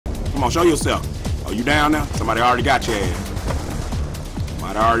Come on, show yourself. Oh, you down now? Somebody already got your ass.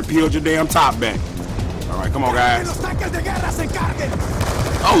 Somebody already peeled your damn top back. All right, come on, guys.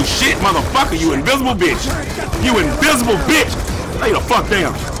 Oh, shit, motherfucker. You invisible bitch. You invisible bitch. Lay the fuck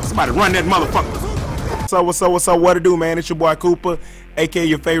down. Somebody run that motherfucker. What's up, what it do, man? It's your boy Kouppa, aka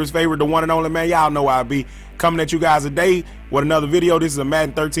your favorite, the one and only, man. Y'all know I be coming at you guys today with another video. This is a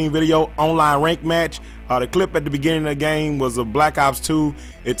Madden 13 video, online rank match. The clip at the beginning of the game was a Black Ops 2.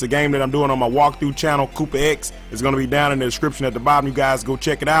 It's a game that I'm doing on my walkthrough channel, Kouppa X. It's going to be down in the description at the bottom. You guys go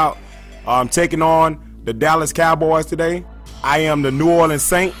check it out. I'm taking on the Dallas Cowboys today. I am the New Orleans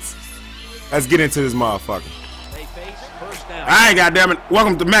Saints. Let's get into this motherfucker. Alright, goddammit.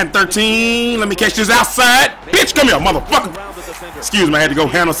 Welcome to Madden 13. Let me catch this outside. Bitch, come here, motherfucker. Excuse me, I had to go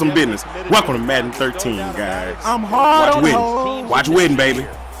handle some business. Welcome to Madden 13, guys. I'm hard. Watch Witten. Watch Witten, baby.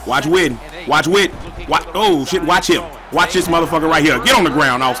 Watch Witten. Watch Witten. Oh, shit, watch him. Watch this motherfucker right here. Get on the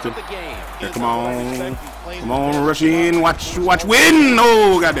ground, Austin. Yeah, come on. Come on, rush in. Watch Witten.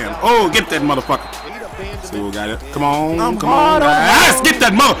 Oh, goddamn. Oh, get that motherfucker. So we got it. Come on. Come on, guys. Get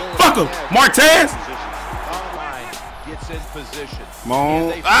that motherfucker. Marques. Come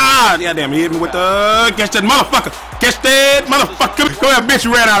on. Ah, goddamn, he hit me with the catch that motherfucker. Catch that motherfucker. Go ahead, bitch,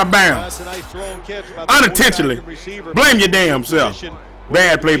 you ran out of bounds. Unintentionally. Blame your damn self.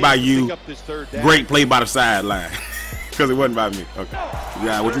 Bad play by you. Great play by the sideline. Because it wasn't by me. Okay.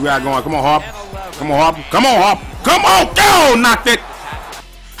 Yeah, what you got going? Come on, Harp. Come on, Harp. Come on, Harp. Come on. Go, knock that.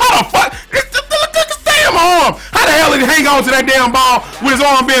 How the fuck? Look at his damn arm. How the hell did he hang on to that damn ball with his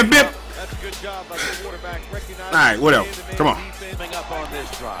arm being bit? Alright, whatever. Come on.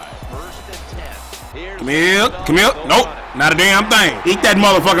 Come here. Come here. Nope. Not a damn thing. Eat that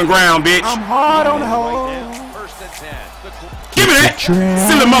motherfucking ground, bitch. I'm hard on the hole. Give me that.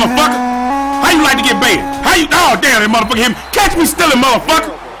 Silly motherfucker. How you like to get baited? How you? Oh, damn, that motherfucker hit me. Catch me stealing,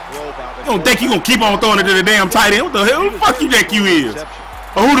 motherfucker. You don't think you gonna keep on throwing it to the damn tight end? What the hell? Who the fuck you think you is?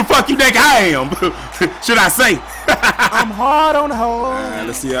 Or who the fuck you think I am? Should I say? I'm hard on the hole.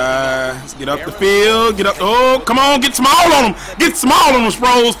 Let's see. Let's get up the field. Get up. Oh, come on. Get small on them. Get small on them,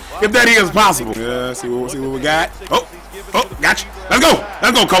 Sproles, if that is possible. Yeah. See what we got. Oh, gotcha. Let's go.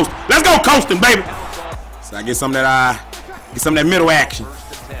 Let's go, Colston. Let's go, Colston, baby. So I get some of that middle action.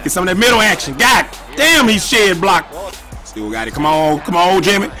 Get some of that middle action. God damn, he's shed block. Still got it. Come on,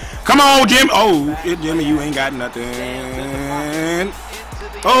 Jimmy. Come on, Jimmy. Oh, Jimmy, you ain't got nothing.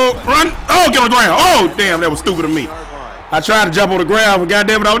 Oh, run! Oh, get on the ground! Oh, damn, that was stupid of me. I tried to jump on the ground, but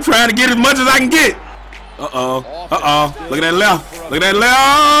goddamn it, I was trying to get as much as I can get. Look at that left. Look at that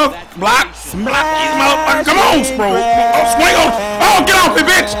left. Block. Block. Come on, Spro. Oh, swing on. Oh, get off me,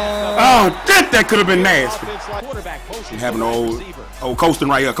 bitch. Oh, that could have been nasty. You having old Colston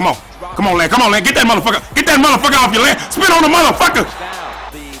right here. Come on. Come on, lad. Come on, lad. Get that motherfucker. Get that motherfucker off your land. Spit on the motherfucker.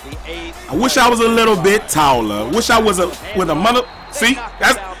 I wish I was a little bit taller. Wish I was with a mother. See,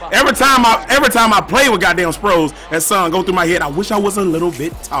 that's every time I play with goddamn Sproles, that song go through my head. I wish I was a little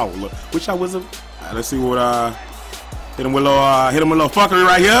bit taller. Wish I was a. Let's see what hit him with a little fuckery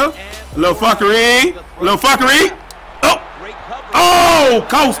right here. A little fuckery. Oh,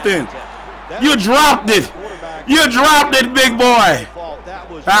 Colston, you dropped it. You dropped it, big boy.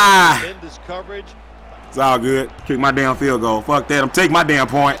 It's all good. Kick my damn field goal. Fuck that. I'm taking my damn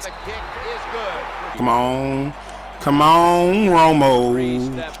points. Come on. Come on, Romo.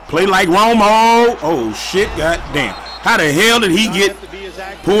 Play like Romo. Oh, shit, goddamn. How the hell did he get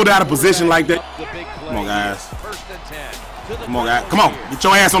pulled out of position like that? Come on, guys. Come on, guys. Come on. Get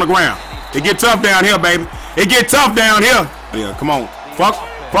your ass on the ground. It get tough down here, baby. It get tough down here. Yeah, come on.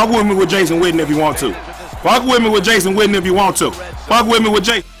 Fuck with me with Jason Witten if you want to. Fuck with me with Jason Witten if you want to. Fuck with me with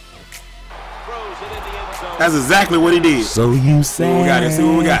Jason. That's exactly what he did. So you say. See what we got here. See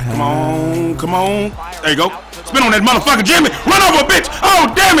what we got. Come on. Come on. There you go. Spin on that motherfucker, Jimmy. Run over, bitch. Oh,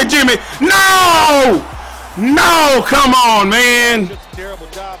 damn it, Jimmy. No. No, come on, man.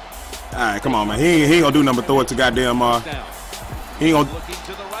 All right, come on, man. He ain't gonna do nothing but throw it to goddamn. He ain't gonna.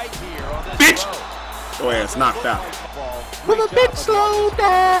 Bitch. Your ass knocked out. Will a bitch slow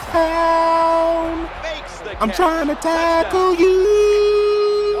down? I'm trying to tackle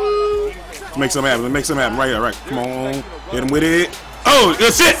you. Make something happen. Make something happen right here. Right. Come on. Hit him with it. Oh,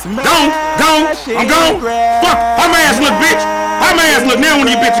 that's it. Gone. I'm gone. Fuck. How my ass look, bitch? How my ass look? Now one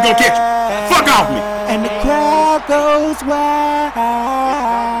of you bitches gonna catch you. Fuck off me. And the crowd goes wild.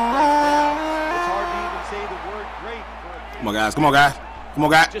 Come on, guys. Come on, guys. Come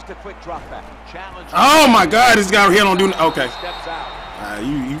on, guys. Just a quick drop back. Oh my God, this guy here don't do. Okay.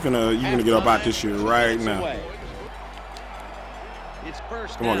 You gonna get up out this shit right now.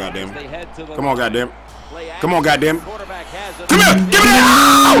 Come on, goddamn it. Come on, goddamn it. Come on, goddamn it. Come here. Give me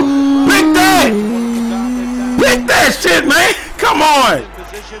that. Oh! Come on.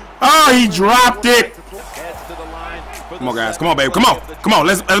 Oh, he dropped it. Come on, guys. Come on, baby. Come on. Come on.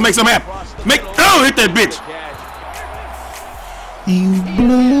 Let's make something happen. Oh, hit that bitch. You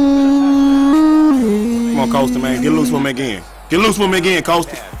blew. Come on, Colston, man. Get loose with me again. Get loose with me again,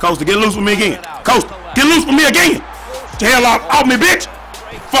 Colston. Colston, get loose with me again. Colston, get loose with me again. Get the hell off me, bitch.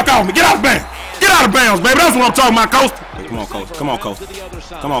 Fuck off me. Get out of bounds. Get out of bounds, baby. That's what I'm talking about, Colston. Hey, come on, Colston. Come on, Colston.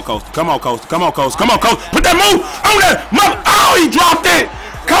 Come on, Colston. Come on, Colston. Come on, Colston. Come on, Colston. Put that move on that mother. Oh, he dropped it.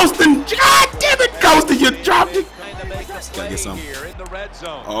 Colston. God damn it, Colston. You dropped it. Gotta get something.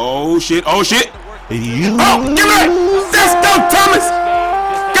 Oh, shit. Oh, shit. Oh, give it. That's Doug Thomas.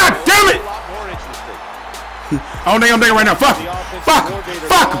 God damn it. Oh, I'm right now. Fuck him. Fuck him.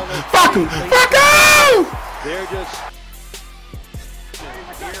 Fuck him. Fuck him. Fuck him.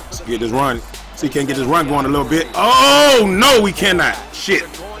 Let's get this run. See, can't get this run going a little bit. Oh, no, we cannot. Shit.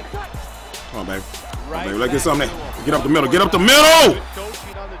 Come on, baby. Come on, baby. Let's get something there. Get up the middle. Get up the middle.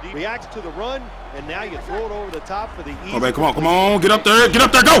 Reacts to the run, and now you throw it over the top for the easy. Come on, baby. Come on. Come on. Get up there. Get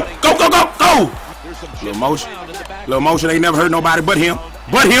up there. Go. Go, go, go, go. Little motion. Little motion ain't never hurt nobody but him.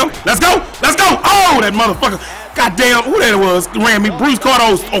 But him. Let's go. Let's go. Oh, that motherfucker. Goddamn, who that was ran me. Bruce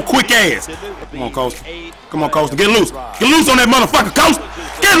Carter's quick ass. Come on, Colston. Come on, Colston. Get loose. Get loose on that motherfucker, Colston.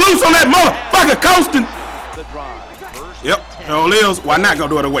 Get loose on that motherfucker, Colston. Yep. All is. Why not go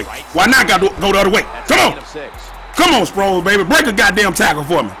the other way? Why not go the other way? Come on. Come on, Sproles, baby. Break a goddamn tackle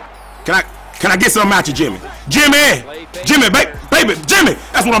for me. Can I get something out you, Jimmy? Jimmy. Jimmy, baby. Jimmy.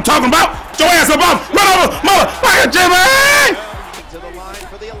 That's what I'm talking about. Get your ass up off. Run over, motherfucker, Jimmy.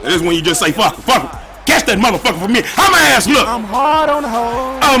 This is when you just say fuck him. Catch that motherfucker for me. How my ass look? I'm hard on the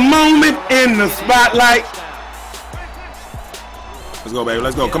hole. A moment in the spotlight. Let's go, baby.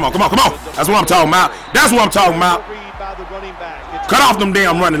 Let's go. Come on, come on, come on. That's what I'm talking about. That's what I'm talking about. Cut off them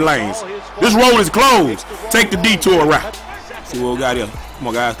damn running lanes. This road is closed. Take the detour route. See what we got here. Come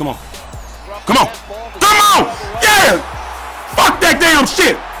on, guys. Come on. Come on. Come on. Yeah. Fuck that damn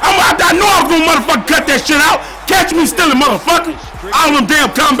shit. I know I was gonna motherfucking cut that shit out. Catch me stealing, motherfucker. All them damn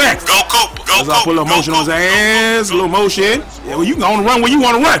comebacks. Go, Kouppa. Go, Kouppa. Put a little motion on his ass. A little motion. Yeah, well, you can only run where you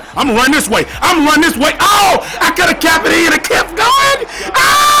want to run. I'm going to run this way. I'm going to run this way. Oh, I could have kept it in and kept going.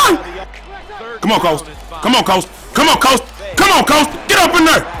 Ah! Come on, Colston. Come on, Colston. Come on, Colston. Come on, Colston. Get up in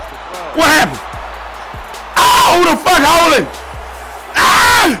there. What happened? Oh, who the fuck holding?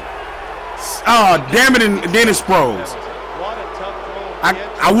 Ah! Oh, damn it, and then it Sproles.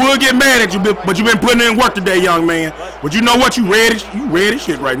 I would get mad at you, but you've been putting in work today, young man. But you know what? You read as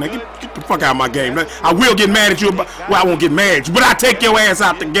shit right now. Get the fuck out of my game. I will get mad at you. Well, I won't get mad at you, but I take your ass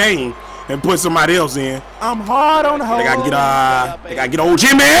out the game and put somebody else in. I'm hard on the hole. They gotta get old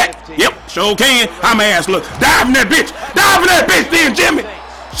Jimmy. Yep, sure can. How my ass look? Dive in that bitch. Dive in that bitch, then Jimmy.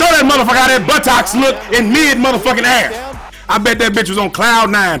 Show that motherfucker how that buttocks look in mid motherfucking ass. I bet that bitch was on cloud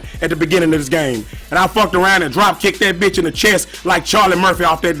 9 at the beginning of this game. And I fucked around and drop kicked that bitch in the chest like Charlie Murphy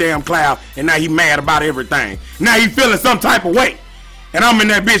off that damn cloud. And now he mad about everything. Now he feeling some type of way. And I'm in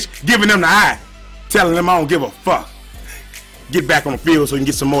that bitch giving them the eye. Telling them I don't give a fuck. Get back on the field so we can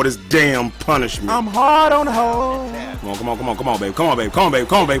get some more of this damn punishment. I'm hard on the hole. Come on, come on, come on, come on, baby. Come on, baby. Come on, baby.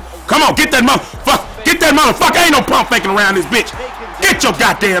 Come on, baby. Come on, get that motherfucker. Get that motherfucker. Ain't no pump faking around this bitch. Get your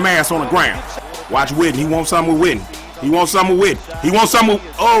goddamn ass on the ground. Watch Whitney. He wants something with Whitney. He wants something with Whitney. He wants something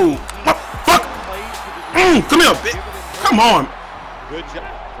with... Oh, fuck. Come here, bitch. Come on.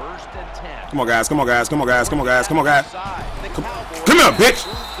 Come on, guys. Come on, guys. Come on, guys. Come on, guys. Come on, guys. Come here, bitch.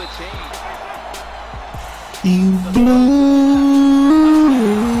 You blew.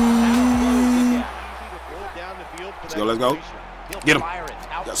 Let's go, let's go. Get him.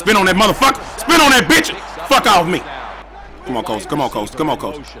 Spin on that motherfucker. Spin on that bitch. Fuck off me. Come on, Colston. Come on, Colston. Come on,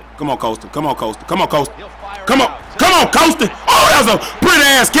 Colston. Come on, Colston. Come on, Colston. Come on, Colston. Come on. Come on, Colston. Oh, that was a pretty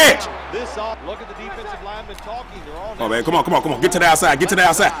ass catch. Look at the defensive lineman talking. Oh, man. Come on, come on, come on. Get to the outside. Get to the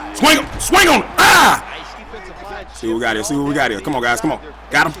outside. Swing him. Swing on. Ah! See what we got here. See what we got here. Come on, guys. Come on.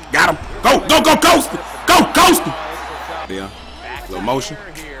 Got him. Got him. Go. Go, go, Colston. Go, Colston. Yeah. Little motion.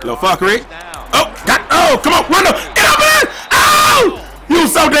 Little fuckery. Oh, got. Oh, come on. Run up. Get up, man. Oh! You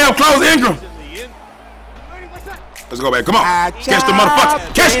so damn close, Ingram. Let's go, back. Come on. Catch the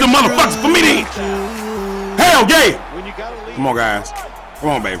motherfuckers. Catch the motherfuckers for me then. Hell yeah. Come on, guys. Come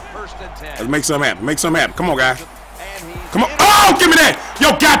on, baby. Let's make something happen. Make something happen. Come on, guys. Come on. Oh, give me that.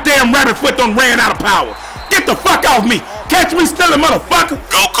 Your goddamn rabbit foot done ran out of power. Get the fuck off me. Catch me stealing, motherfucker.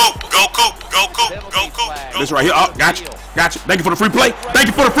 Go, Kouppa. Go, Kouppa. Go, Kouppa. Go, Kouppa. This right here. Oh, gotcha. Gotcha. Thank you for the free play. Thank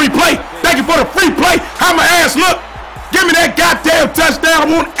you for the free play. Thank you for the free play. How my ass look? Give me that goddamn touchdown.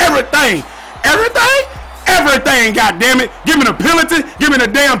 I want everything. Everything? Everything, goddammit. Give me the penalty. Give me the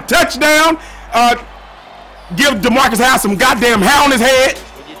damn touchdown. Give DeMarcus House some goddamn hair on his head.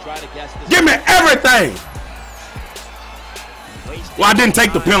 Give me everything. Well, I didn't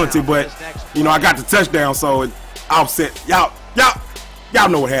take the penalty, but you know I got the touchdown, so it offset. Y'all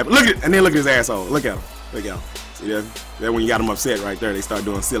know what happened. Look at and then look at his asshole. Look at him. Look at him. See that? That when you got him upset right there, they start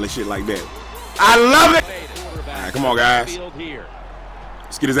doing silly shit like that. I love it. All right, come on, guys.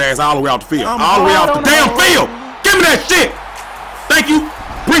 Let's get his ass all the way out the field. All the way out the damn field. Give me that shit. Thank you.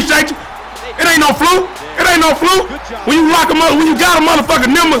 Appreciate you. It ain't no fluke. It ain't no fluke. When you lock a when you got a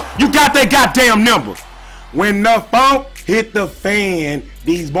motherfucking number, you got that goddamn number. When the funk hit the fan,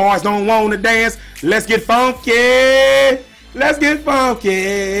 these boys don't want to dance. Let's get funky. Let's get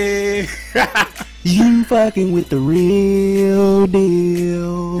funky. You fucking with the real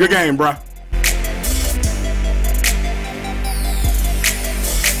deal. Good game, bro.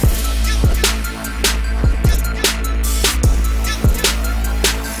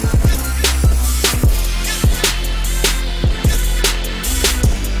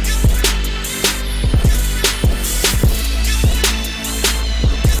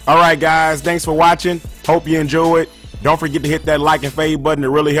 Alright guys, thanks for watching. Hope you enjoyed. Don't forget to hit that like and fave button. It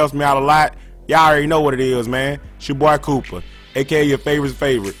really helps me out a lot. Y'all already know what it is, man. It's your boy Kouppa, aka your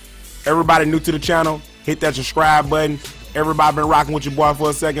favorite. Everybody new to the channel, hit that subscribe button. Everybody been rocking with your boy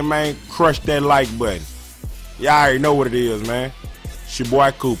for a second, man. Crush that like button. Y'all already know what it is, man. It's your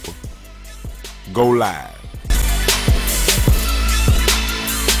boy Kouppa. Go live.